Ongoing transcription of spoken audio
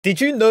Did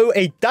you know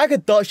a Dagger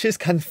Duchess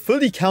can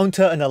fully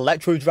counter an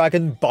Electro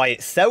Dragon by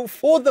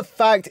itself? Or the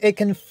fact it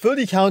can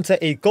fully counter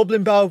a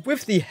Goblin Barrel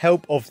with the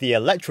help of the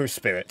Electro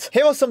Spirit?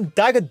 Here are some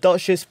Dagger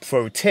Duchess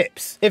pro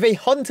tips. If a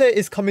hunter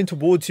is coming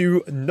towards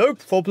you, no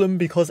problem,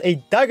 because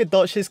a Dagger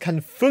Duchess can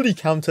fully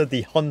counter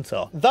the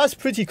hunter. That's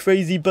pretty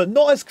crazy, but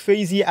not as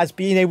crazy as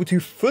being able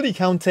to fully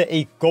counter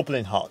a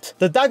Goblin Hut.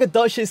 The Dagger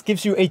Duchess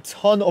gives you a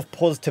ton of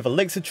positive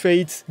elixir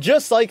trades,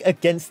 just like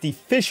against the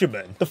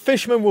Fisherman. The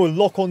Fisherman will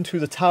lock onto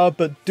the tower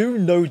but do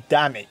no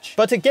damage.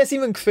 But it gets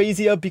even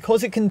crazier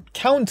because it can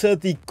counter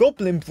the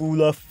Goblin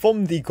Brawler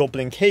from the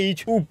Goblin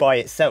Cage all by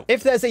itself.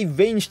 If there's a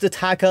ranged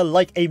attacker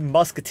like a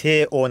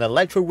Musketeer or an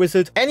Electro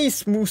Wizard, any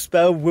small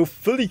spell will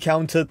fully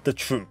counter the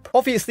troop.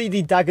 Obviously,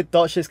 the Dagger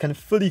Duchess can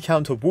fully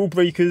counter wall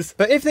breakers,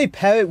 but if they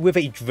pair it with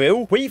a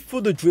drill, wait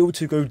for the drill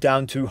to go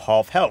down to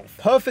half health.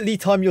 Perfectly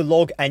time your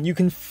log and you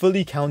can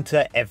fully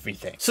counter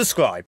everything. Subscribe.